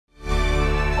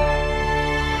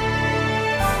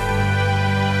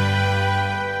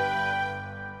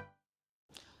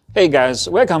Hey guys,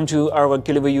 welcome to our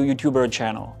Kiloview YouTuber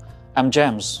channel. I'm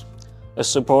James, a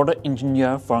support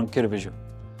engineer from Kiloview.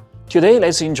 Today,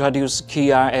 let's introduce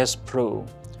KIS Pro,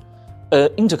 an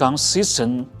intercom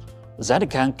system that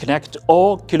can connect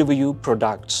all Kiloview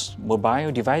products,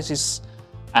 mobile devices,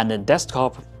 and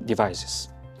desktop devices.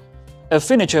 A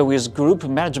feature with group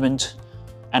management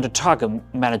and target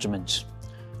management,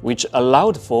 which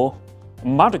allowed for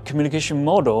multi-communication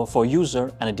model for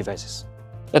user and devices.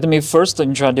 Let me first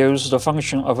introduce the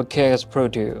function of KIS Pro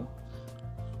to you.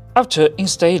 After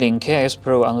installing KIS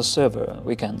Pro on the server,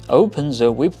 we can open the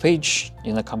web page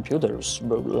in the computer's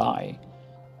line,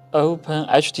 open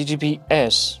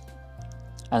HTTPS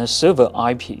and server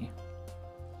IP,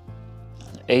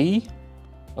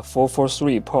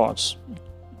 A443 ports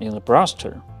in the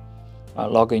browser.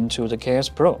 Log into the KIS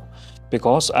Pro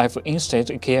because I've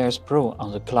installed KIS Pro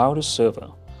on the cloud server.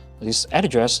 This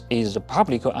address is the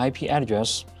public IP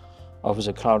address of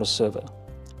the cloud server.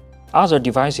 Other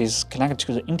devices connected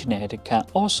to the internet can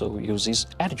also use this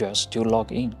address to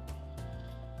log in.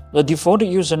 The default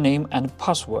username and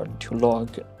password to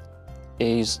log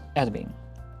is admin.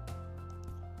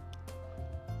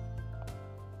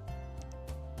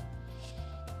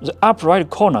 The upper right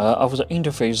corner of the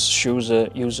interface shows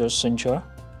the user signature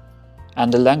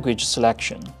and the language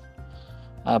selection.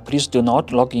 Please do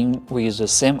not log in with the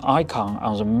same icon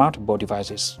on the multiple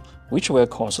devices, which will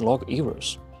cause log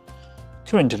errors.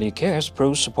 Currently, KIS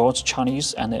Pro supports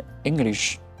Chinese and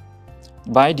English.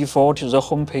 By default, the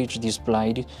homepage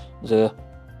displayed the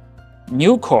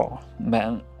new core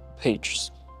main pages.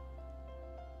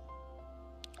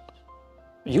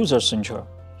 User signature.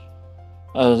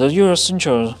 The user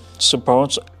signature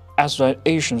supports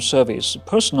authorization service,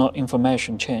 personal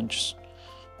information changes,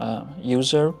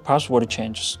 user password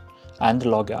changes, and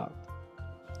logout.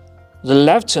 The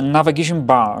left navigation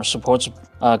bar supports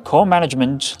core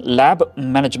management, lab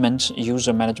management,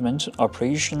 user management,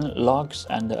 operation logs,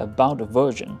 and about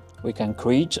version. We can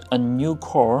create a new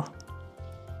core,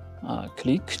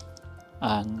 click,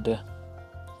 and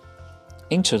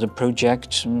enter the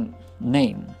project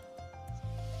name,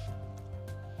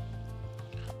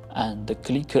 and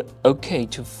click OK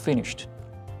to finish.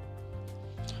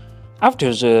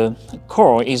 After the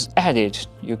core is added,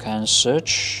 you can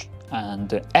search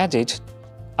and edit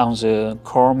on the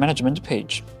core management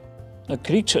page.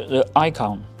 Click the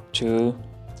icon to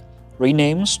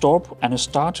rename, stop, and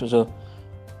start the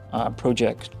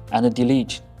project, and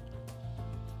delete.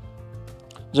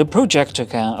 The project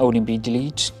can only be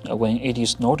deleted when it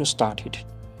is not started.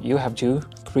 You have to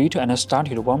create and start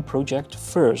one project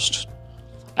first,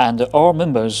 and all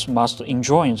members must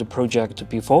join the project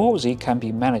before they can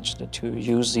be managed to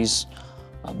use this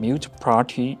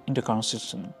multi-party intercom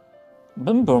system.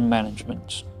 Member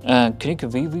management. Click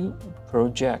View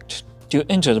Project to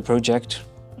enter the project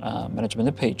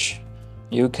management page.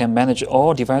 You can manage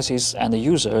all devices and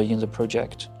users in the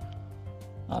project.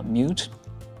 Mute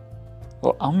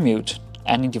or unmute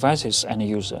any devices and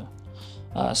user.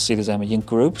 See them in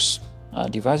groups.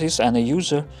 Devices and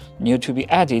user need to be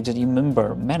added in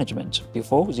member management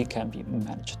before they can be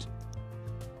managed.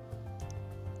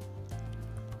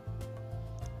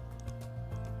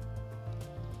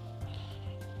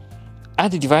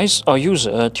 Add a device or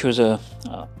user to the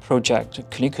project.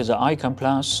 Click the icon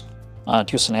plus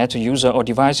to select user or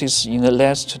devices in the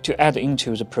list to add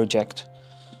into the project,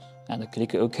 and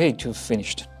click OK to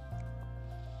finish.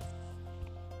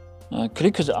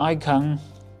 Click the icon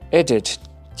Edit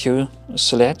to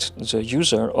select the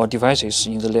user or devices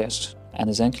in the list, and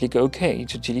then click OK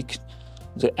to delete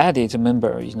the added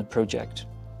member in the project.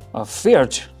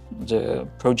 Filter the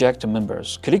project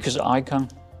members. Click the icon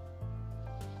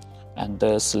and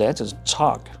select the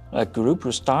tag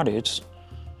group started.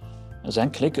 Then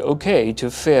click OK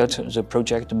to filter the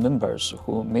project members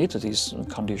who meet these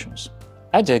conditions.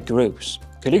 Add groups.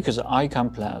 Click the icon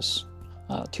plus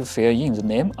to fill in the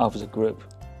name of the group.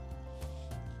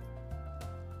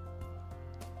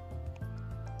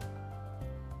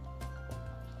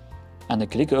 And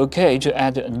click OK to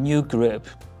add a new group.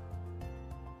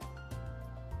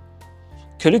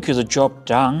 Click the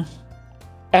drop-down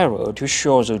arrow to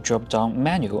show the drop-down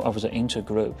menu of the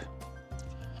intergroup.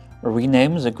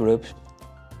 Rename the group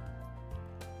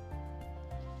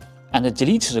and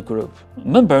delete the group.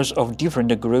 Members of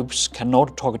different groups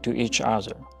cannot talk to each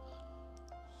other.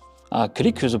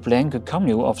 Click the blank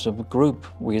menu of the group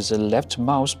with the left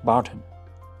mouse button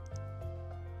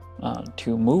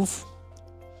to move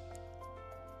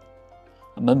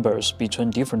members between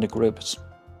different groups.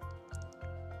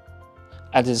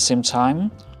 At the same time,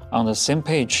 on the same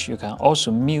page, you can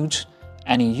also mute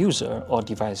any user or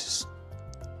devices.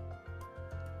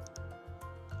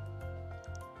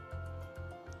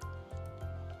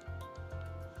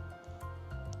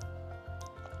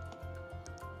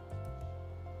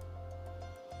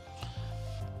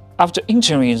 After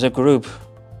entering the group,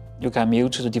 you can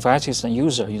mute the devices and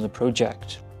users in the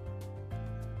project.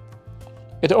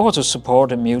 It also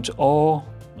supports mute all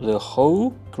the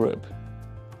whole group.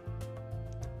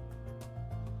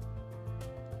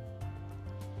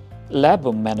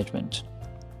 Label management.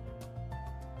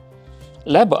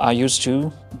 Labels are used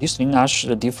to distinguish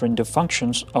the different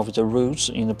functions of the roles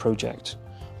in the project.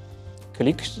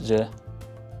 Click the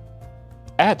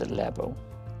Add label.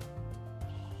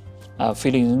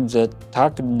 Fill in the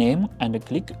target name and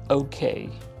click OK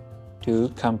to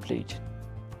complete.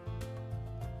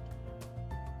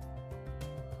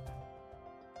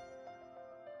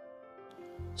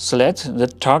 Select the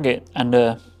target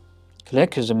and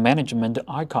click the management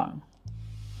icon.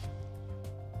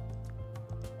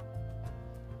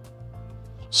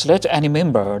 Select any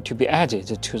member to be added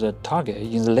to the target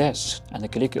in the list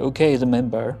and click OK. The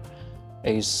member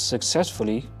is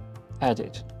successfully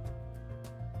added.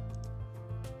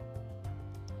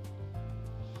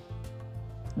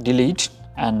 Delete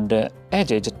and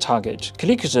edit target.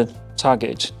 Click the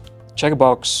target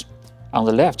checkbox on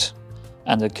the left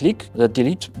and click the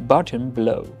delete button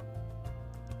below.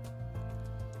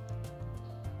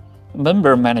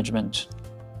 Member management.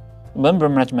 Member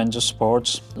management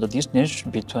supports the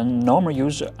distinction between normal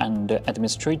user and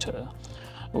administrator,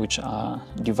 which are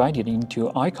divided into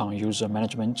icon user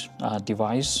management,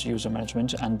 device user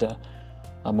management, and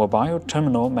mobile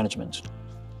terminal management.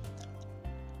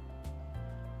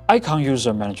 Icon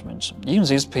user management. In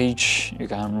this page, you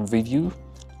can review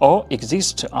all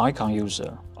exist icon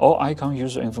user, all icon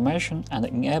user information, and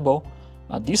enable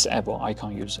disable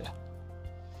icon user.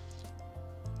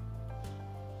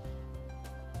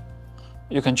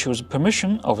 You can choose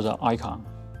permission of the icon.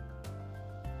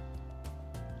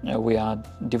 We are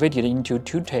divided into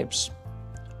two types,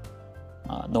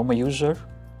 normal user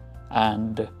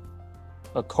and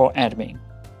a core admin.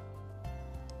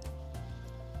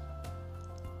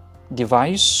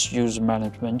 Device user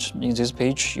management. In this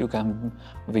page, you can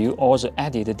view all the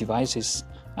added devices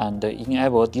and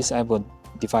enable disable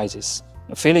devices.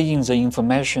 Fill in the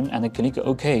information and click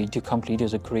OK to complete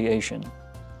the creation.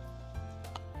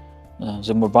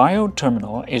 The mobile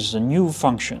terminal is a new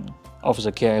function of the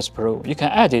KIS Pro. You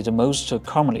can add the most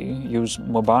commonly used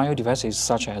mobile devices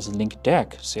such as Link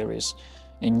Deck series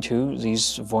into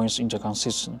this voice intercom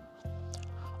system.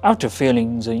 After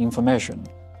filling the information,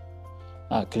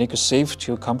 click Save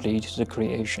to complete the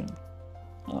creation.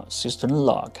 System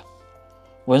log.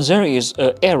 When there is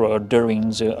an error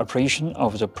during the operation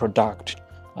of the product,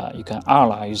 you can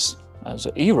analyze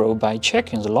the error by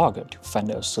checking the log to find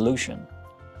a solution.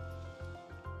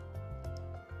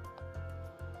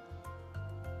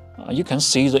 You can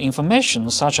see the information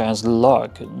such as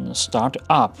log, start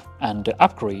up, and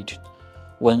upgrade.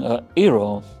 When an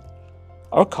error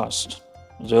occurs,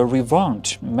 the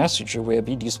revamped message will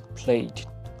be displayed.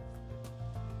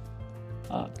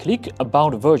 Click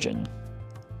About Version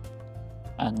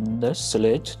and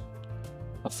select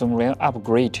a firmware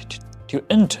upgrade to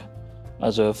enter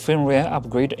the firmware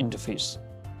upgrade interface.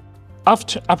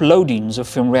 After uploading the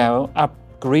firmware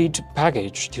upgrade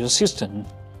package to the system,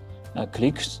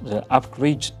 click the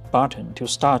Upgrade button to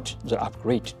start the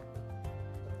upgrade.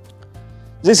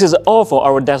 This is all for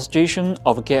our demonstration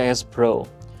of KIS Pro.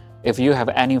 If you have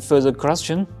any further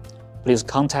question, please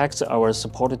contact our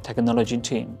support technology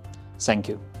team. Thank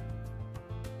you.